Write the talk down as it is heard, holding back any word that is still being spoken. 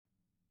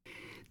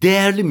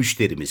Değerli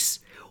müşterimiz,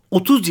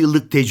 30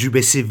 yıllık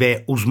tecrübesi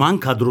ve uzman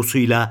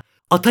kadrosuyla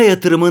Ata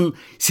Yatırım'ın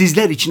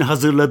sizler için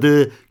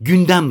hazırladığı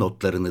gündem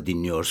notlarını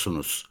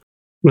dinliyorsunuz.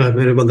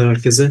 Merhabalar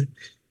herkese.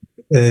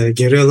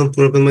 Geri alım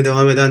programına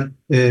devam eden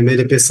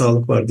MLP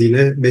Sağlık vardı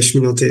yine. 5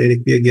 milyon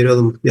TL'lik bir geri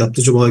alım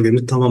yaptı Cuma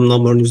günü. Tamamlanan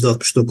oranı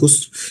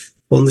 %69.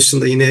 Onun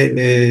dışında yine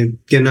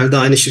genelde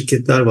aynı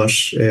şirketler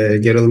var.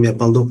 Geri alım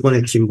yapan Lokman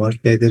Hekim var.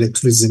 HDR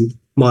Turizm,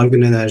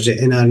 Margün Enerji,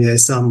 Enerya,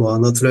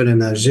 Esenboğa, Natural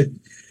Enerji,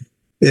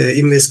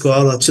 Invesco,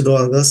 Ağlatçı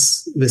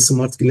Doğalgaz ve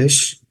Smart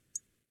Güneş.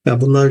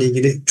 Ya bunlarla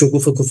ilgili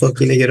çok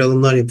ufak yine geri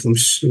alımlar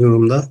yapılmış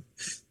durumda.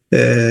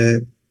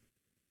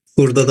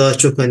 Burada daha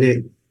çok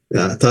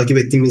takip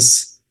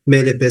ettiğimiz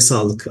MLP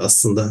Sağlık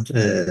aslında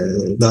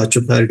daha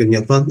çok her gün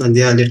yapan.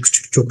 Diğerleri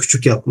çok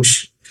küçük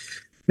yapmış.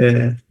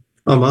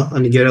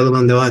 Ama geri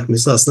alımın devam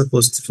etmesi aslında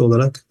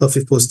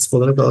hafif pozitif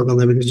olarak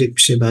algılanabilecek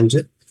bir şey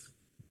bence.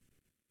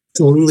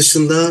 Onun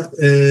dışında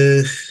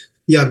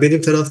ya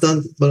benim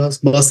taraftan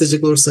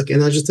bahsedecek olursak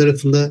enerji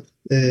tarafında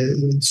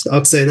işte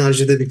Aksa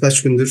Enerji'de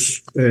birkaç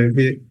gündür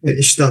bir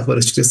iştah var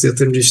açıkçası.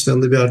 Yatırımcı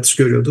iştahında bir artış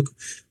görüyorduk.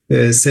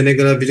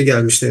 Senegal'a biri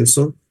gelmişti en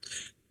son.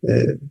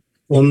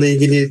 Onunla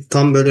ilgili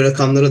tam böyle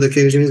rakamlara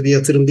dökebileceğimiz bir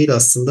yatırım değil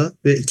aslında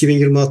ve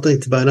 2026'dan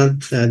itibaren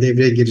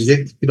devreye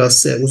girecek.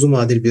 Biraz uzun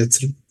vadeli bir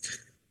yatırım.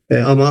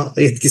 Ama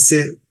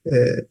etkisi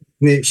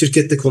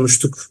şirkette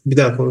konuştuk, bir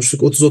daha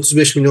konuştuk.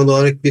 30-35 milyon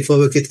dolarlık bir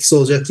FAVÖK etkisi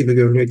olacak gibi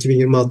görünüyor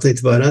 2026'dan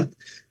itibaren.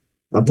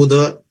 Bu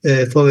da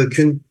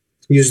FAVÖK'ün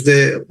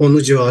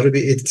 %10'u civarı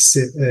bir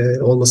etkisi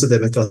olması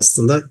demek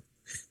aslında.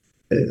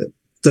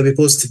 Tabii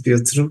pozitif bir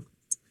yatırım.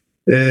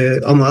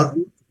 Ama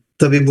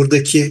tabii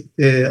buradaki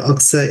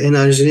Aksa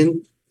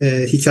Enerji'nin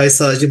hikayesi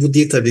sadece bu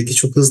değil tabii ki.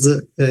 Çok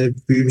hızlı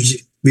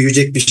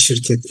büyüyecek bir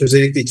şirket.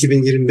 Özellikle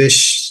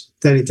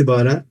 2025'ten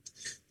itibaren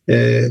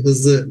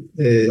hızlı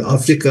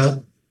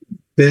Afrika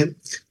ve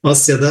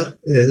Asya'da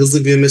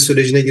hızlı büyüme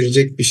sürecine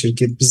girecek bir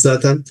şirket. Biz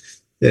zaten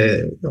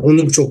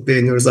onu çok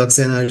beğeniyoruz,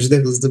 Aksa Enerji'de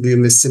hızlı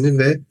büyümesini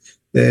ve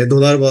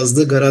dolar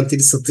bazlı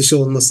garantili satışı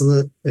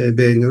olmasını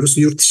beğeniyoruz.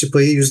 Yurt dışı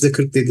payı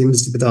 %40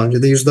 dediğimiz gibi daha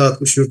önce de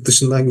 %60 yurt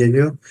dışından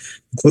geliyor.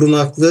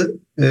 Korunaklı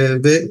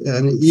ve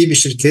yani iyi bir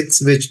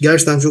şirket ve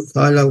gerçekten çok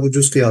hala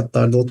ucuz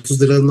fiyatlarda.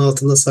 30 liranın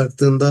altında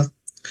sarktığında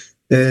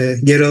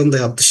geri alım da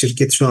yaptı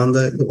şirket, şu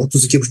anda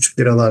 32,5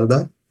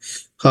 liralarda.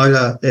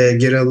 Hala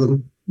geri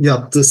alım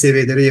yaptığı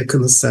seviyelere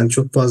yakınız. Yani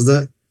çok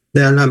fazla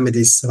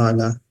değerlenmediyiz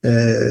hala.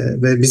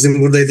 Ve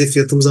bizim burada hedef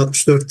fiyatımız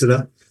 64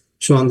 lira.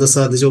 Şu anda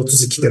sadece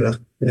 32 lira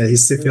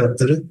hisse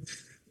fiyatları.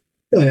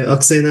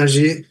 Aksa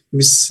Enerji'yi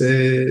biz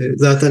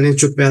zaten en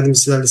çok beğendiğimiz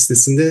hisseler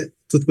listesinde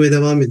tutmaya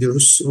devam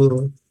ediyoruz.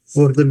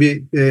 Orada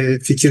bir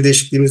fikir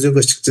değişikliğimiz yok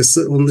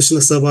açıkçası. Onun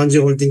dışında Sabancı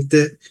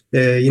Holding'de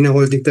yine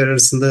holdingler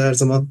arasında her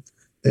zaman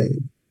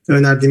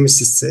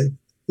önerdiğimiz hisse.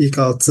 İlk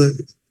 6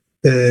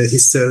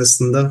 hisse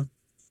arasında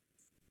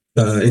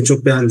en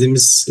çok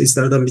beğendiğimiz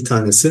hisselerden bir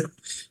tanesi.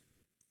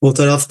 O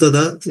tarafta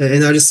da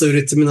enerji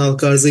üretimin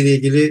halka arzı ile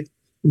ilgili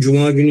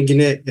Cuma günü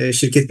yine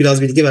şirket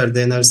biraz bilgi verdi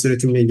enerji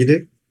üretimle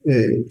ilgili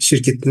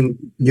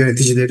şirketin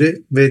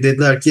yöneticileri ve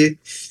dediler ki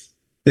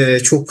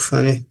çok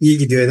iyi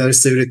gidiyor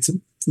enerji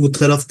üretim. Bu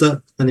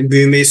tarafta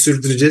büyümeyi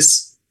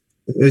sürdüreceğiz.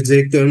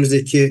 Özellikle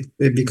önümüzdeki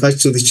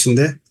birkaç yıl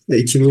içinde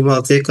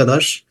 2026'ya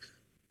kadar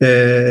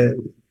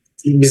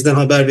bizden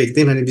haber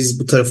bekleyin. Biz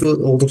bu tarafı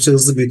oldukça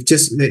hızlı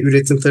büyüteceğiz ve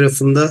üretim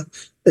tarafında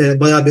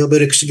bayağı bir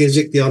haber akışı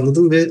gelecek diye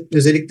anladım ve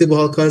özellikle bu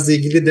halka arzla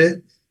ilgili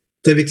de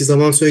tabii ki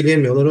zaman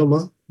söyleyemiyorlar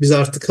ama biz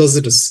artık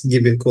hazırız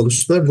gibi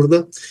konuştular.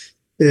 Burada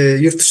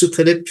yurt dışı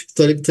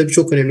talep tabii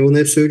çok önemli. Bunu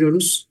hep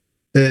söylüyoruz.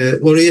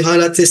 Orayı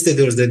hala test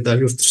ediyoruz dediler,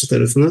 yurt dışı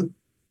tarafını.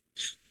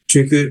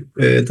 Çünkü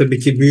tabii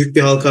ki büyük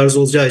bir halka arz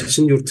olacağı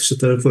için yurt dışı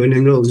tarafı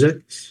önemli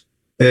olacak.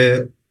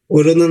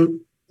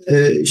 Oranın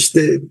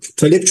işte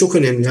talep çok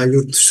önemli, yani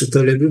yurt dışı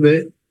talebi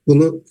ve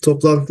bunu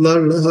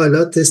toplantılarla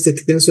hala test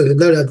ettiklerini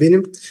söylediler. Yani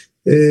benim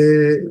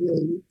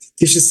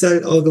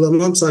kişisel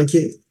algılamam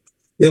sanki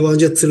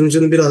yabancı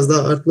yatırımcının biraz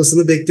daha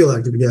artmasını bekliyorlar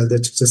gibi geldi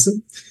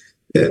açıkçası.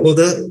 O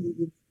da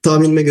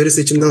tahminime göre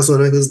seçimden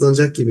sonra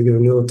hızlanacak gibi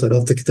görünüyor o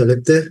taraftaki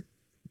talepte.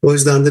 O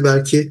yüzden de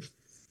belki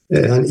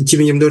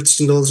 2024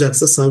 içinde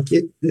olacaksa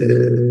sanki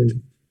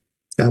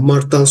yani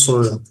Mart'tan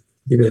sonra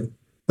gibi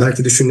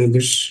belki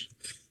düşünülür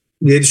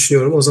diye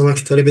düşünüyorum. O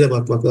zamanki talebe de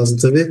bakmak lazım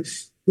tabii.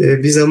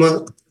 Biz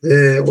ama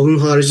onun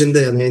haricinde,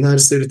 yani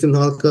enerji üretimin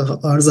halka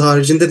arzı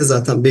haricinde de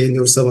zaten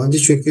beğeniyoruz Sabancı.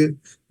 Çünkü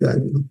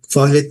yani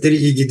faaliyetleri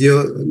iyi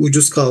gidiyor,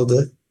 ucuz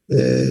kaldı.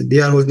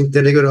 Diğer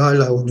holdinglere göre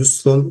hala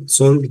ucuz.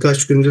 Son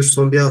birkaç gündür,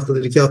 son bir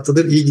haftadır, 2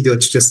 haftadır iyi gidiyor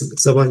açıkçası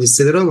Sabancı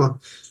hisseleri ama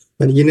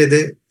yine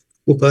de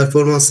bu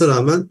performansa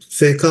rağmen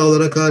FK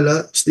olarak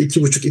hala işte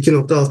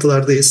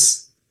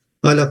 2,5-2,6'lardayız.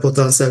 Hala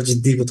potansiyel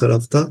ciddi bu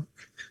tarafta.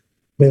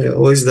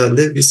 O yüzden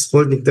de biz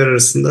holdingler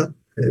arasında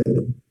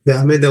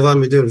beğenmeye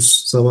devam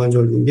ediyoruz Sabancı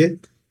Holding'i.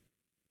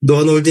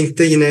 Doğan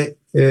Holding'de yine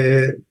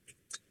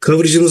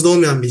coverage'ımızda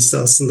olmayan bir hisse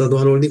aslında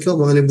Doğan Holding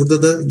ama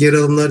burada da geri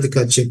alımlar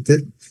dikkat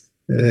çekti.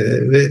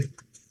 Ve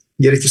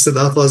gerekirse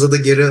daha fazla da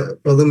geri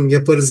alım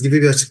yaparız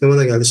gibi bir açıklama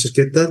da geldi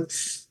şirketten.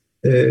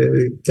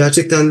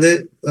 Gerçekten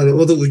de hani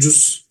o da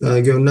ucuz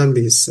görünen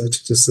bir hisse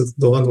açıkçası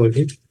Doğan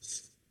Holding.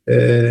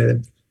 E,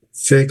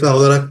 FK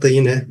olarak da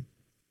yine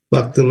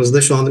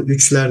baktığımızda şu anda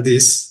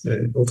üçlerdeyiz.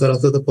 O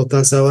tarafta da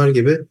potansiyel var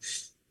gibi.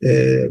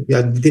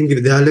 Yani dediğim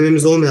gibi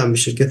değerlememiz olmayan bir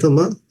şirket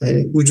ama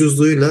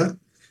ucuzluğuyla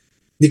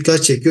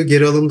dikkat çekiyor.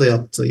 Geri alım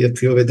da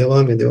yapıyor ve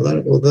devam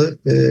ediyorlar. O da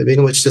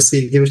benim açıkçası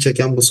ilgimi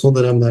çeken bu son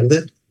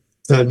dönemlerde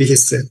bir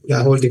hisse.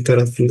 Yani holding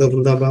tarafında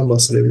bundan ben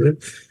bahsedebilirim.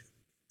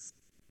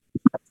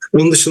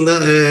 Onun dışında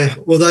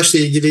ODAŞ'la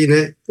ilgili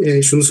yine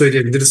şunu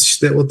söyleyebiliriz.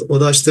 İşte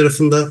ODAŞ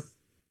tarafında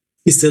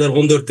hisseler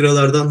 14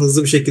 liralardan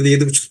hızlı bir şekilde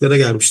 7,5 lira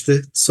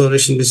gelmişti. Sonra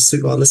şimdi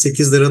şu anda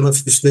 8 liranın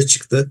hafif üstüne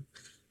çıktı.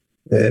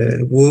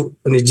 Bu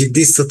hani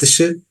ciddi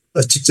satışı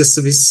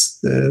açıkçası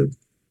biz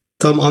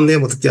tam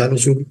anlayamadık yani.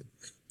 Çünkü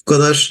bu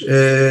kadar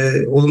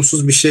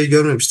olumsuz bir şey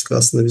görmemiştik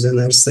aslında biz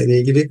enerjisiyle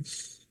ilgili.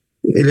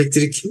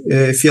 Elektrik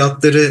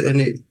fiyatları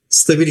hani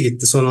stabil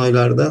gitti son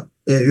aylarda.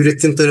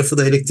 Üretim tarafı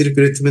da elektrik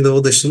üretimi de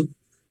ODAŞ'ın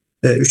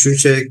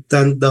 3.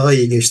 çeyrekten daha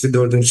iyi geçti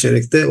 4.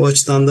 çeyrekte. O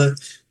açıdan da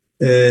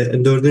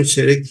 4.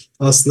 çeyrek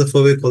aslında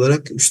fabrik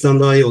olarak 3'ten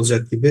daha iyi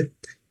olacak gibi.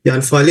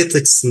 Yani faaliyet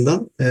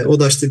açısından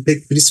ODAŞ'ta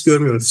pek bir risk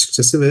görmüyoruz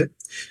açıkçası ve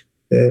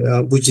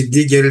bu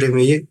ciddi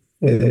gerilemeyi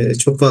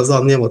çok fazla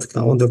anlayamadık.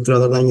 Yani 14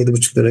 liralardan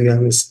 7,5 lira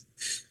gelmesi.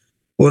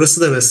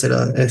 Orası da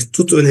mesela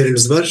tut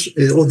önerimiz var.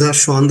 O da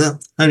şu anda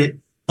hani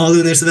al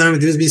önerisi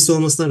vermediğimiz bir hisse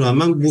olmasına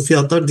rağmen bu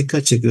fiyatlar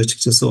dikkat çekiyor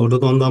açıkçası.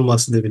 Orada da ondan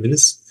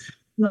bahsedebiliriz.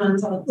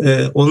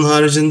 Onun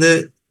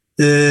haricinde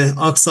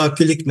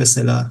Aksakilik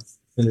mesela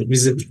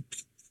bizim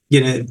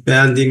yine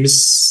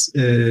beğendiğimiz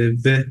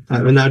ve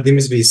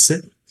önerdiğimiz bir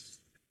hisse.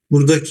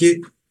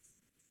 Buradaki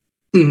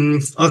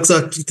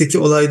Aksakilik'teki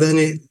olayda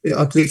hani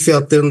akrilik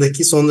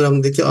fiyatlarındaki son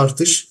dönemdeki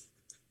artış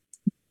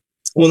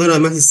ona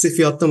rağmen hisse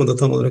fiyatlamadı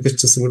tam olarak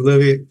açıkçası. Burada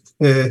bir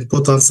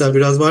potansiyel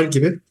biraz var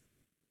gibi.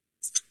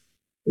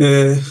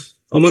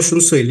 Ama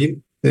şunu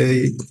söyleyeyim.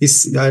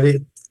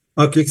 Yani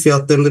akrilik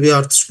fiyatlarında bir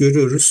artış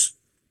görüyoruz.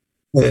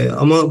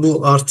 Ama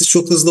bu artış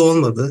çok hızlı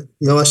olmadı.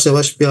 Yavaş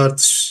yavaş bir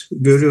artış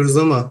görüyoruz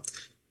ama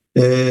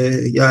e,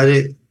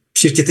 yani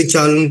şirketin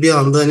karlılığını bir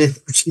anda hani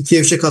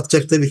 2'ye 3'e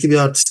katacak tabii ki bir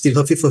artış değil.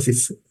 Hafif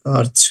hafif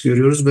artış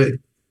görüyoruz ve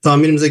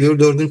tahminimize göre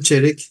 4.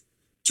 çeyrek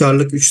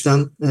karlılık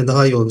 3'ten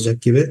daha iyi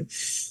olacak gibi.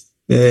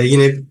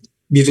 Yine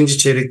birinci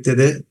çeyrekte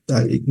de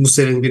yani bu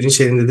senenin birinci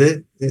çeyreğinde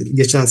de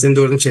geçen senenin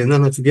 4.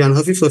 çeyreğinden hafif yani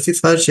hafif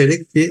hafif her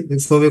çeyrek bir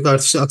fabrik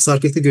artışı aksi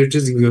hareketi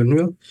göreceğiz gibi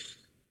görünüyor.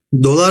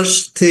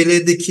 Dolar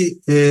TL'deki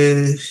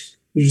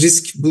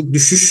risk bu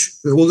düşüş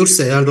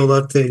olursa eğer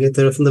dolar TL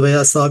tarafında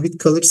veya sabit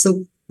kalırsa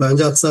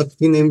bence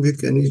aksakliğin en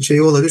büyük yani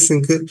şeyi olabilir.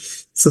 Çünkü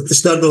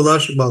satışlar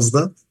dolar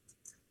bazda.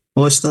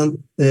 O açıdan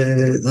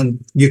hani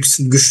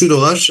güçlü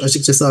dolar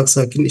açıkçası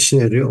aksakliğin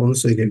işine yarıyor. Onu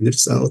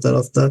söyleyebiliriz. Yani o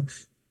tarafta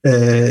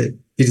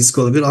bir risk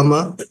olabilir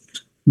ama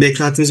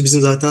beklentimiz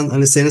bizim zaten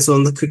hani sene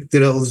sonunda 40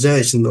 lira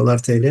olacağı için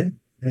dolar TL.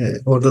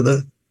 Orada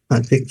da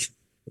hani pek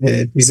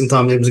bizim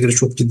tahminlerimize göre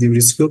çok ciddi bir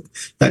risk yok.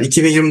 Yani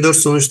 2024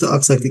 sonuçta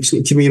aksaklık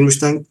için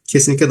 2023'ten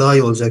kesinlikle daha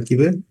iyi olacak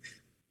gibi.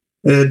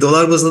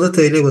 Dolar bazında da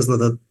TL bazında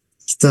da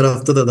iki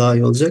tarafta da daha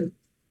iyi olacak.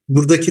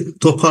 Buradaki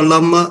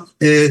toparlanma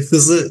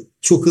hızı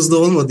çok hızlı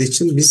olmadığı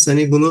için biz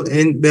hani bunu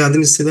en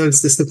beğendiğimiz hisseler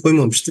listesine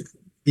koymamıştık.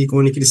 İlk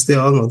 12 listeye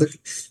almadık.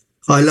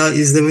 Hala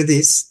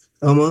izlemedeyiz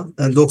ama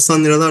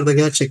 90 liralar da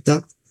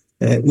gerçekten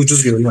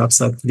ucuz görünüyor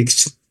aksaklık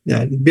için.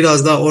 Yani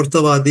biraz daha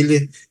orta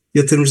vadeli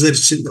yatırımcılar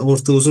için,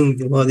 orta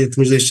uzun vadeli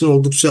yatırımcılar için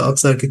oldukça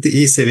aksaklıkta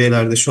iyi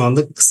seviyelerde şu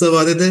anda. Kısa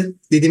vadede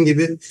dediğim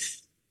gibi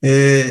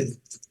e,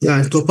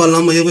 yani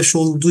toparlanma yavaş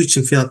olduğu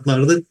için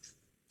fiyatlarda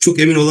çok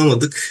emin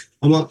olamadık.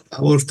 Ama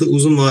orta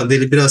uzun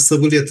vadeli biraz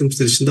sabırlı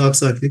yatırımcılar için de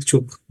aksaklık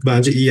çok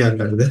bence iyi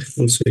yerlerde.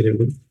 Onu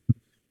söyleyebilirim.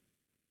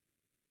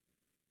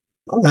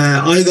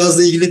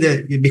 Aygaz'la ilgili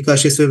de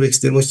birkaç şey söylemek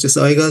isterim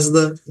açıkçası.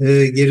 Aygaz'da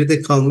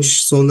geride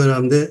kalmış son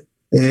dönemde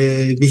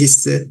bir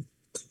hisse.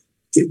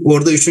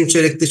 Orada 3.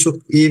 çeyrekte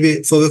çok iyi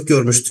bir fabrik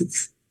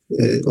görmüştük.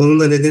 Onun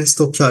da nedeni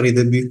stok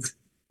karıydı büyük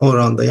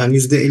oranda. Yani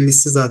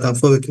 %50'si zaten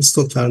fabrikin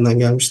stok karından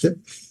gelmişti.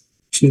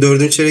 Şimdi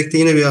 4. çeyrekte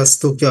yine biraz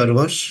stok karı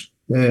var.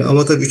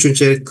 Ama tabii 3.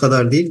 çeyrek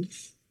kadar değil.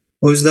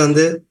 O yüzden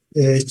de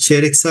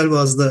çeyreksel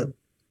bazda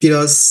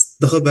biraz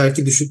daha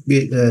belki düşük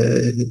bir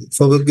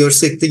fabrik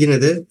görsek de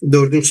yine de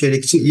 4.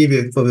 çeyrek için iyi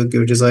bir fabrik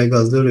göreceğiz.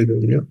 Aygaz'da öyle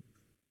görünüyor.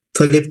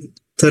 Talep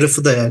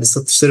tarafı da yani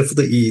satış tarafı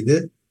da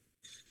iyiydi.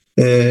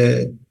 E,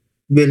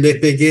 Ve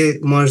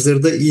LPG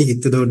marjları da iyi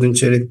gitti 4.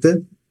 çeyrekte.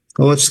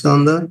 O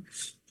açıdan da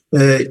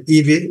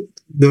iyi bir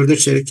 4.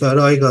 çeyrek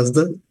karı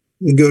Aygaz'da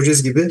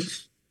göreceğiz gibi.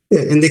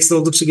 Endeksin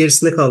oldukça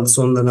gerisinde kaldı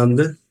son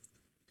dönemde.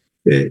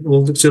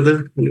 Oldukça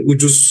da hani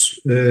ucuz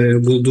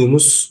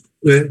bulduğumuz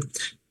ve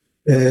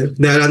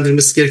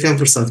değerlendirilmesi gereken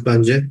fırsat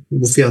bence.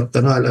 Bu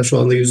fiyatlar hala şu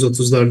anda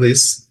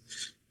 130'lardayız.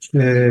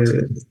 E,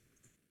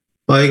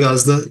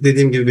 Aygaz'da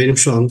dediğim gibi benim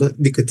şu anda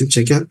dikkatimi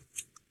çeken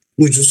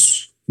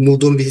ucuz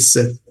bulduğum bir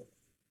hisse.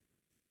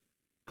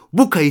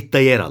 Bu kayıtta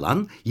yer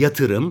alan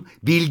yatırım,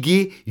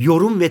 bilgi,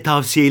 yorum ve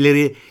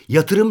tavsiyeleri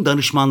yatırım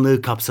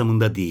danışmanlığı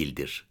kapsamında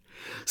değildir.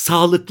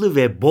 Sağlıklı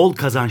ve bol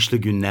kazançlı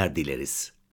günler dileriz.